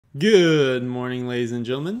Good morning, ladies and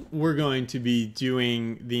gentlemen. We're going to be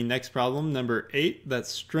doing the next problem, number 8,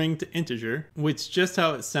 that's string to integer, which just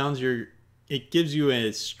how it sounds, it gives you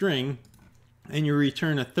a string and you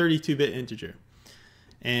return a 32-bit integer.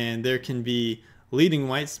 And there can be leading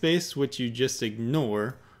white space, which you just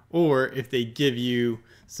ignore, or if they give you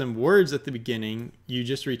some words at the beginning, you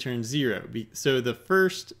just return 0. So the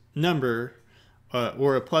first number,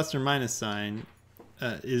 or a plus or minus sign,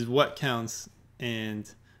 is what counts,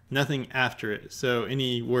 and nothing after it. So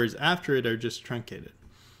any words after it are just truncated.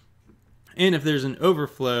 And if there's an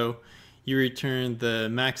overflow, you return the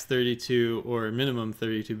max 32 or minimum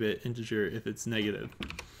 32-bit integer if it's negative.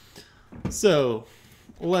 So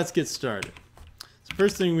let's get started. So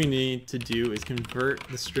first thing we need to do is convert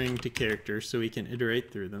the string to characters so we can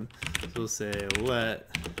iterate through them. So we'll say let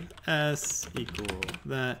s equal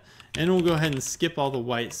that, and we'll go ahead and skip all the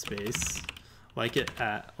white space like it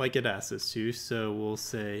asks us to. So we'll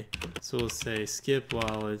say skip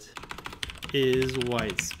while it is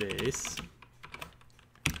white space,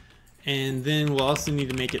 and then we'll also need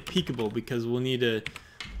to make it peekable because we'll need to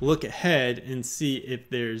look ahead and see if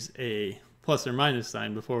there's a plus or minus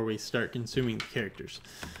sign before we start consuming the characters.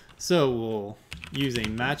 So we'll use a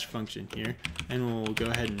match function here, and we'll go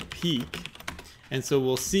ahead and peek, and so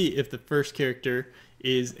we'll see if the first character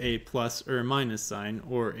is a plus or a minus sign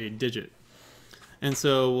or a digit. And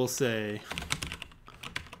so we'll say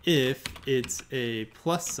if it's a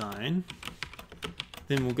plus sign,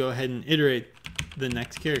 then we'll go ahead and iterate the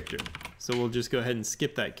next character. So we'll just go ahead and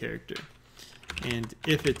skip that character. And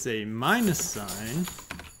if it's a minus sign,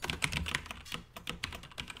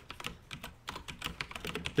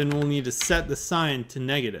 then we'll need to set the sign to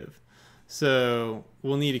negative. So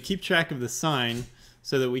we'll need to keep track of the sign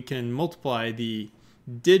so that we can multiply the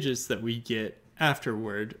digits that we get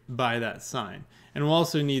afterward by that sign. And we'll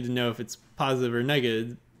also need to know if it's positive or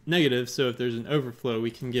negative, so if there's an overflow,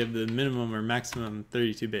 we can give the minimum or maximum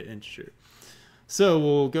 32-bit integer. So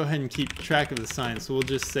we'll go ahead and keep track of the sign. So we'll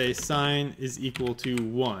just say sign is equal to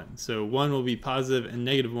 1. So 1 will be positive and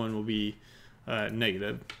negative 1 will be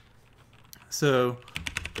negative. So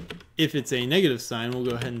if it's a negative sign, we'll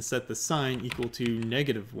go ahead and set the sign equal to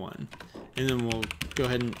 -1. And then we'll go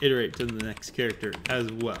ahead and iterate to the next character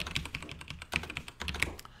as well.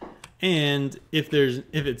 And if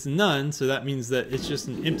it's none, so that means that it's just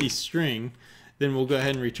an empty string, then we'll go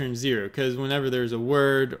ahead and return 0, because whenever there's a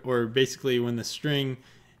word, or basically when the string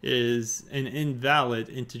is an invalid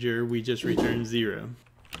integer, we just return 0.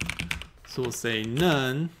 So we'll say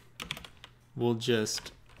none, we'll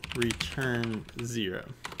just return 0.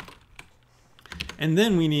 And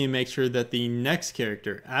then we need to make sure that the next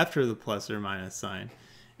character after the plus or minus sign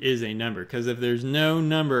is a number, because if there's no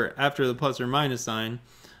number after the plus or minus sign,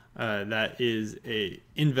 that is a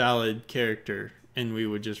invalid character, and we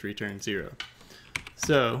would just return 0.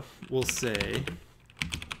 So we'll say,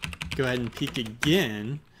 go ahead and peek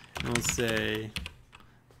again, and we'll say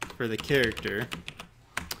for the character,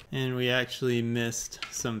 and we actually missed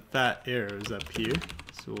some fat arrows up here,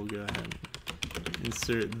 so we'll go ahead and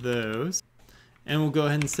insert those, and we'll go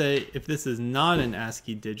ahead and say if this is not an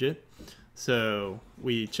ASCII digit, so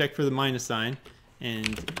we check for the minus sign,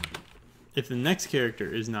 and if the next character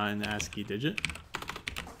is not an ASCII digit,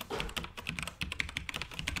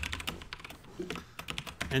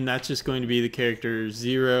 and that's just going to be the character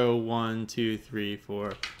 0, 1, 2, 3,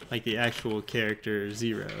 4, like the actual character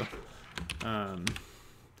 0. And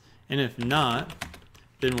if not,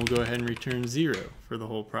 then we'll go ahead and return 0 for the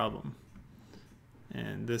whole problem.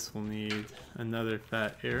 And this will need another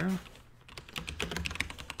fat arrow.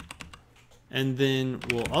 And then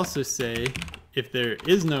we'll also say if there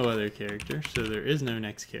is no other character, so there is no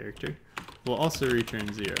next character, we'll also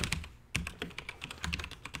return 0.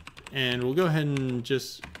 And we'll go ahead and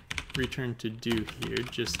just return to do here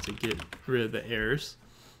just to get rid of the errors.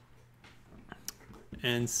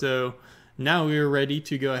 And so now we are ready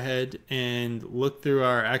to go ahead and look through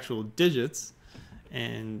our actual digits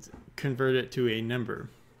and convert it to a number.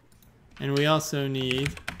 And we also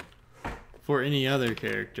need, for any other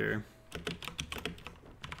character,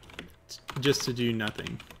 just to do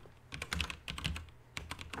nothing.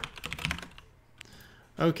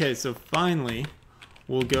 Okay, so finally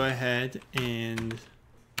we'll go ahead and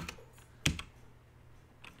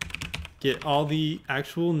get all the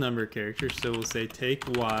actual number characters. So we'll say take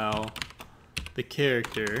while the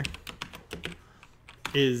character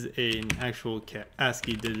is an actual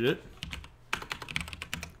ASCII digit,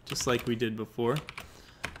 just like we did before.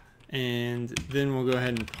 And then we'll go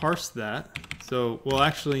ahead and parse that. So we'll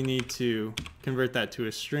actually need to convert that to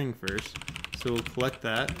a string first. So we'll collect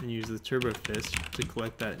that and use the turbo fist to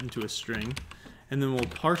collect that into a string. and then we'll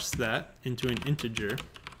parse that into an integer.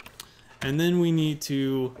 And then we need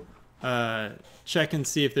to check and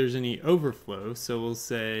see if there's any overflow. So we'll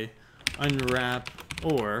say unwrap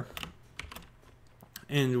or,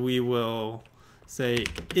 and we will say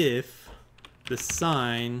if the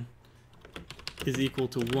sign is equal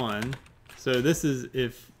to 1. So this is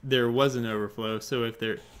if there was an overflow. So if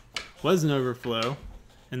there was an overflow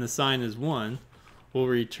and the sign is 1, we'll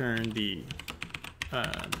return the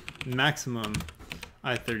maximum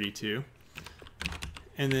I32.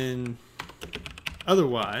 And then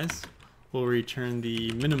otherwise, we'll return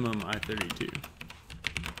the minimum I32.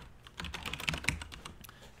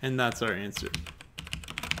 And that's our answer.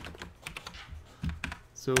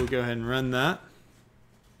 So we'll go ahead and run that.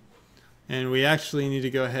 And we actually need to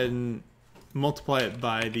go ahead and multiply it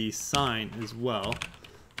by the sign as well.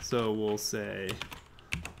 So we'll say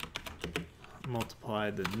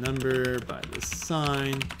multiply the number by the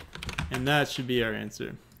sign, and that should be our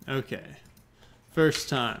answer. Okay, first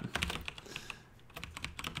time.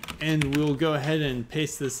 And we'll go ahead and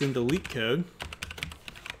paste this into Leetcode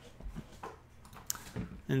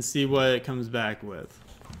and see what it comes back with.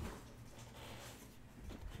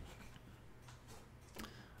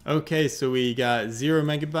 Okay, so we got 0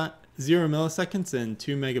 milliseconds and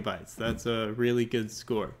 2 megabytes. That's a really good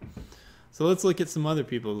score. So let's look at some other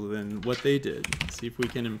people and what they did. See if we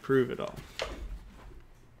can improve it all.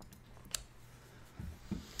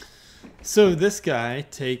 So this guy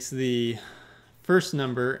takes the first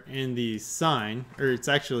number and the sign, or it's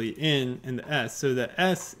actually in and the S. So the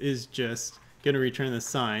S is just going to return the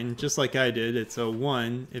sign, just like I did. It's a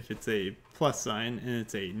 1 if it's a plus sign, and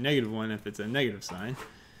it's a -1 if it's a negative sign.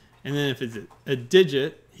 And then if it's a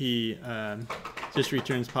digit, he just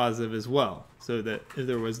returns positive as well. So that if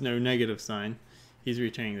there was no negative sign, he's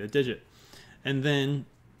returning the digit. And then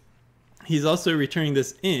he's also returning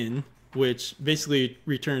this in, which basically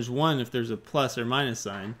returns 1 if there's a plus or minus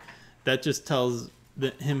sign. That just tells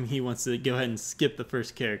him he wants to go ahead and skip the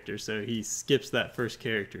first character. So he skips that first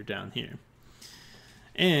character down here.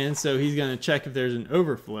 And so he's going to check if there's an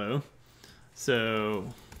overflow.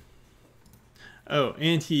 So, oh,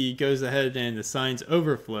 and he goes ahead and assigns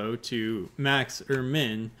overflow to max or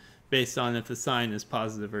min based on if the sign is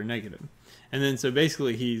positive or negative. And then so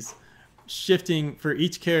basically he's shifting for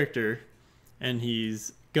each character, and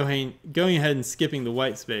he's going ahead and skipping the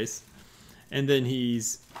white space, and then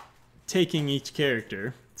he's taking each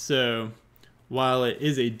character. So while it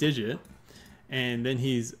is a digit, and then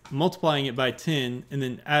he's multiplying it by 10 and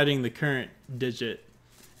then adding the current digit,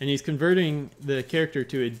 and he's converting the character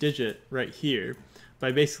to a digit right here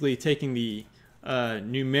by basically taking the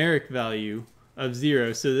numeric value of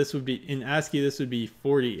 0. So this would be, in ASCII, this would be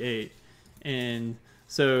 48. And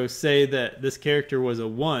so say that this character was a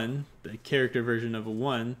 1, the character version of a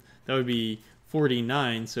 1, that would be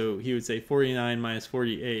 49. So he would say 49 minus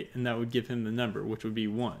 48, and that would give him the number, which would be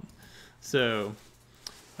 1. So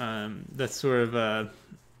that's sort of a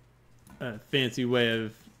fancy way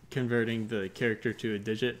of converting the character to a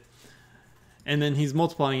digit. And then he's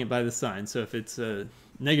multiplying it by the sign. So if it's a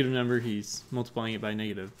negative number, he's multiplying it by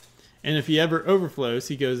negative. And if he ever overflows,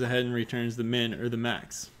 he goes ahead and returns the min or the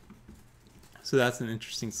max. So that's an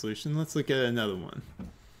interesting solution. Let's look at another one.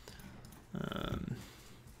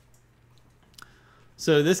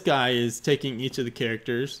 So this guy is taking each of the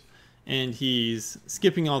characters, and he's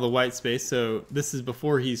skipping all the white space. So this is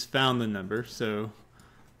before he's found the number. So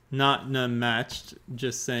not none matched,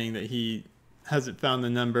 just saying that he hasn't found the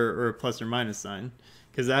number or a plus or minus sign.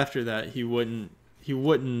 Because after that, he wouldn't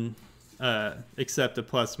accept a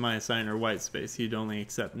plus minus sign or white space. He'd only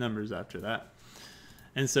accept numbers after that.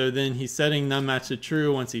 And so then he's setting none match to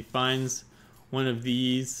true once he finds one of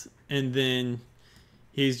these, and then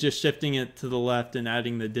he's just shifting it to the left and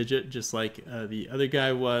adding the digit just like the other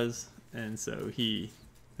guy was. And so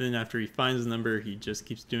then after he finds the number, he just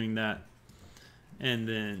keeps doing that. And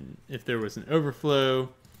then if there was an overflow,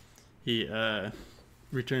 he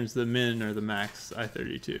returns the min or the max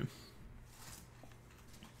I32.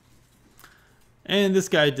 And this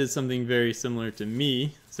guy did something very similar to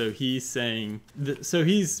me. So he's saying, so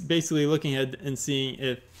he's basically looking ahead and seeing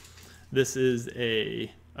if this is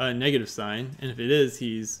a negative sign. And if it is,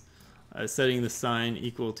 he's setting the sign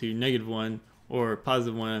equal to -1 or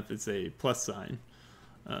 +1 if it's a plus sign.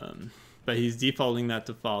 But he's defaulting that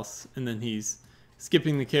to false. And then he's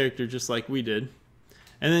skipping the character just like we did.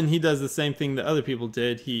 And then he does the same thing that other people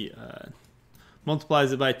did. He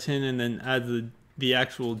multiplies it by 10 and then adds the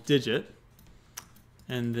actual digit,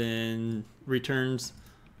 and then returns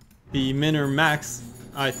the min or max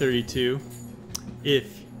I32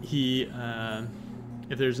 if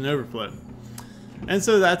there's an overflow. And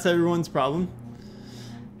so that's everyone's problem.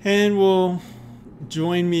 And will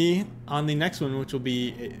join me on the next one, which will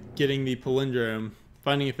be getting the palindrome,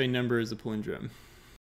 finding if a number is a palindrome.